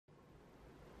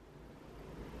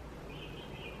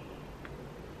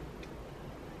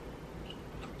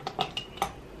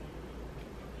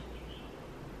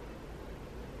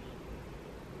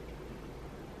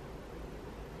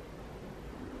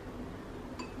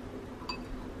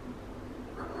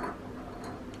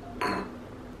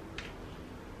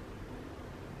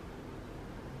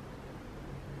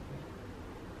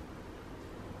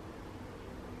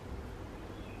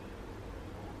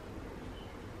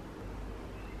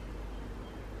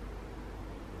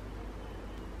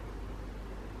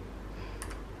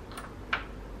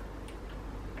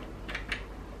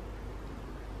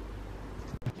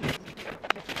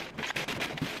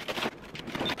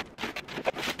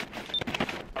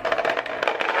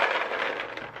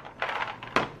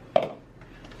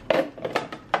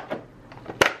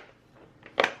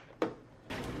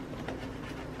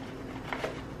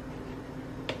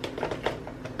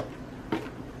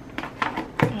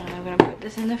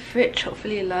it's in the fridge.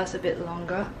 Hopefully it lasts a bit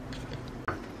longer.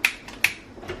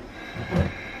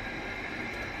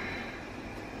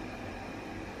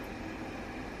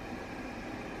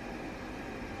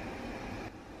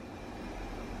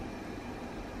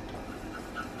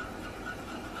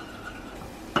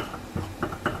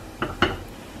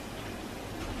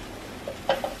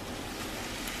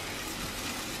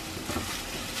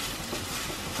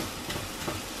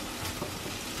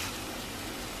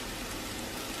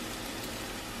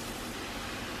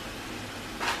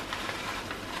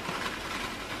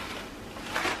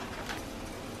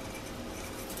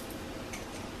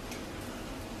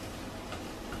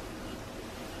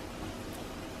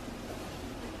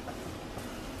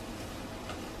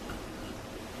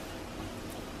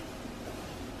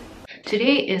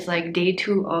 Today is like day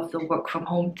 2 of the work from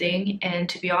home thing, and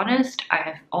to be honest, I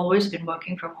have always been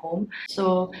working from home,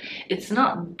 so it's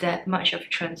not that much of a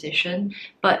transition,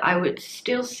 but I would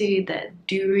still say that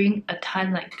during a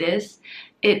time like this,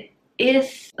 it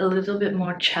is a little bit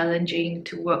more challenging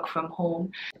to work from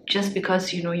home, just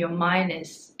because your mind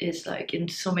is like in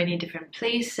so many different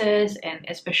places, and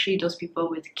especially those people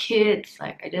with kids,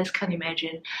 like I just can't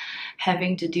imagine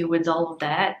having to deal with all of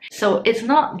that. So it's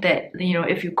not that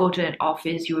if you go to an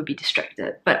office you will be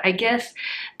distracted, but I guess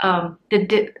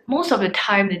most of the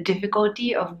time the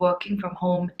difficulty of working from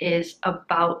home is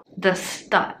about the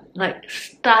start. Like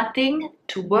starting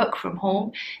to work from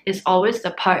home is always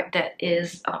the part that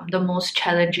is the most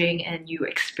challenging, and you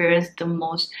experience the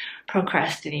most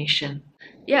procrastination.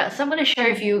 Yeah, so I'm going to share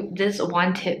with you this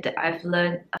one tip that I've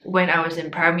learned when I was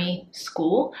in primary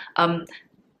school.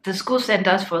 The school sent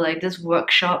us for like this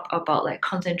workshop about like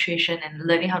concentration and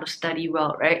learning how to study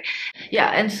well, right? Yeah,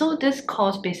 and so this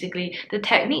course, basically the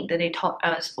technique that they taught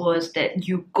us was that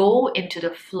you go into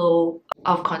the flow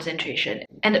of concentration,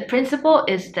 and the principle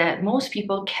is that most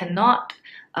people cannot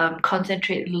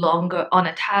concentrate longer on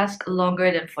a task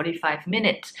longer than 45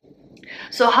 minutes.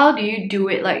 So how do you do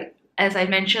it? Like, as I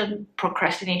mentioned,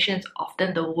 procrastination is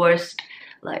often the worst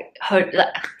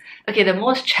the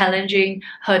most challenging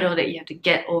hurdle that you have to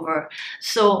get over.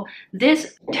 So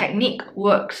this technique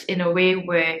works in a way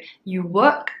where you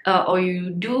work or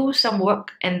you do some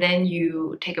work and then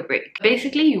you take a break.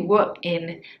 Basically, you work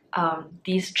in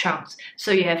these chunks.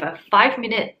 So you have a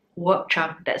 5-minute work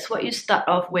chunk. That's what you start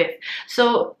off with.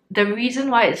 So the reason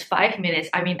why it's 5 minutes,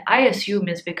 I assume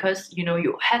is because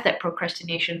you have that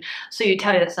procrastination, so you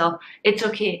tell yourself it's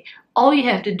okay, all you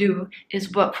have to do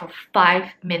is work for 5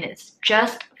 minutes,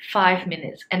 just 5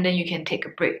 minutes, and then you can take a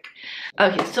break.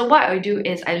 Okay, so what I do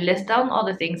is I list down all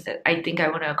the things that I think I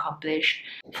want to accomplish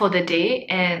for the day,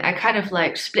 and I kind of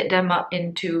like split them up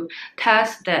into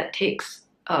tasks that takes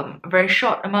a very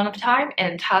short amount of time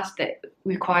and tasks that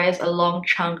requires a long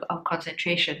chunk of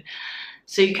concentration.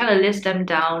 So you kind of list them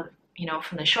down,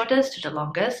 from the shortest to the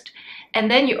longest, and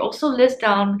then you also list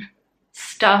down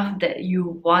stuff that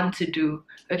you want to do,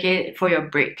 okay, for your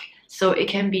break. So it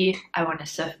can be, I want to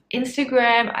surf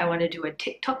Instagram, I want to do a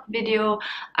TikTok video,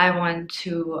 I want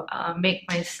to make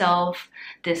myself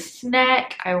this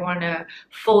snack, I want to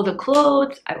fold the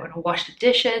clothes, I want to wash the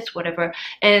dishes, whatever.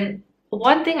 And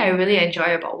one thing I really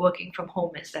enjoy about working from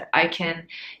home is that I can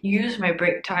use my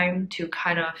break time to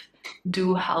kind of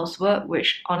do housework,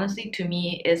 which honestly to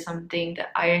me is something that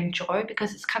I enjoy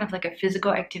because it's kind of like a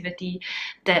physical activity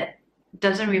that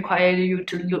doesn't require you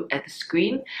to look at the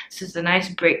screen, so it's a nice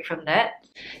break from that.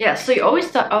 Yeah, so you always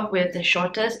start off with the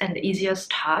shortest and the easiest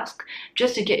task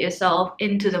just to get yourself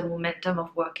into the momentum of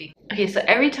working. Okay, so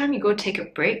every time you go take a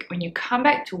break, when you come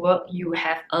back to work, you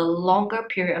have a longer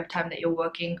period of time that you're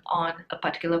working on a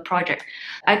particular project.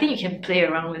 I think you can play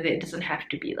around with it. It doesn't have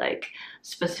to be like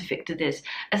specific to this,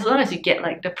 as long as you get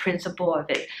like the principle of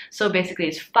it. So basically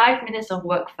it's 5 minutes of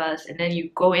work first, and then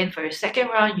you go in for your second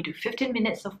round, you do 15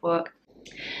 minutes of work,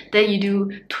 then you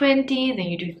do 20, then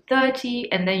you do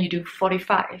 30, and then you do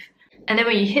 45. And then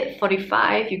when you hit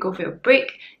 45, you go for your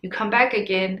break, you come back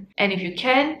again, and if you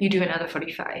can, you do another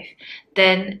 45.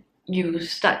 Then you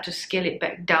start to scale it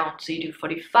back down. So you do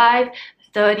 45,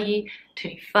 30,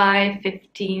 25,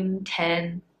 15,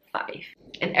 10, 5.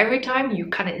 And every time you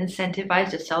kind of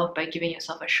incentivize yourself by giving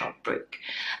yourself a short break.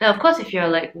 Now, of course, if you're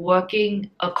like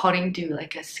working according to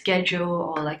like a schedule,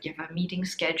 or like you have a meeting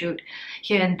scheduled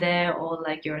here and there, or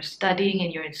like you're studying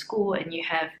and you're in school and you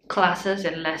have classes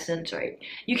and lessons, right?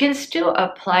 You can still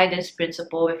apply this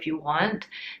principle if you want,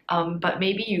 but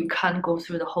maybe you can't go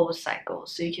through the whole cycle.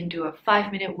 So you can do a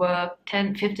 5-minute work,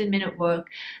 10, 15-minute work,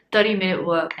 30-minute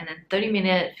work, and then 30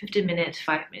 minutes, 15 minutes,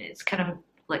 5 minutes, kind of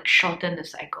like shorten the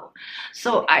cycle.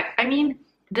 So I mean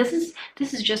this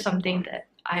is just something that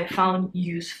I found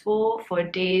useful for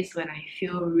days when I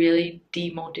feel really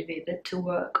demotivated to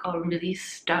work or really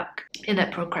stuck in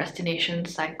that procrastination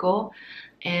cycle.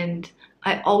 And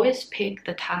I always pick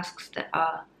the tasks that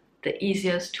are the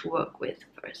easiest to work with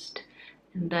first.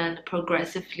 And then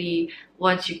progressively,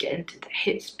 once you get into the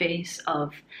headspace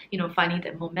of, finding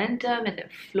that momentum and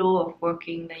that flow of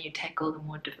working, then you tackle the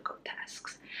more difficult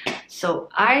tasks. So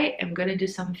I am going to do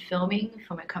some filming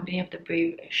for my company of the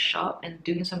Brave shop and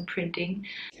doing some printing.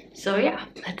 So yeah,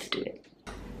 let's do it.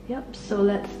 Yep, so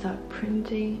let's start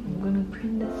printing. I'm going to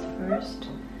print this first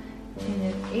in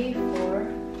an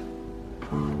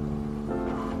A4.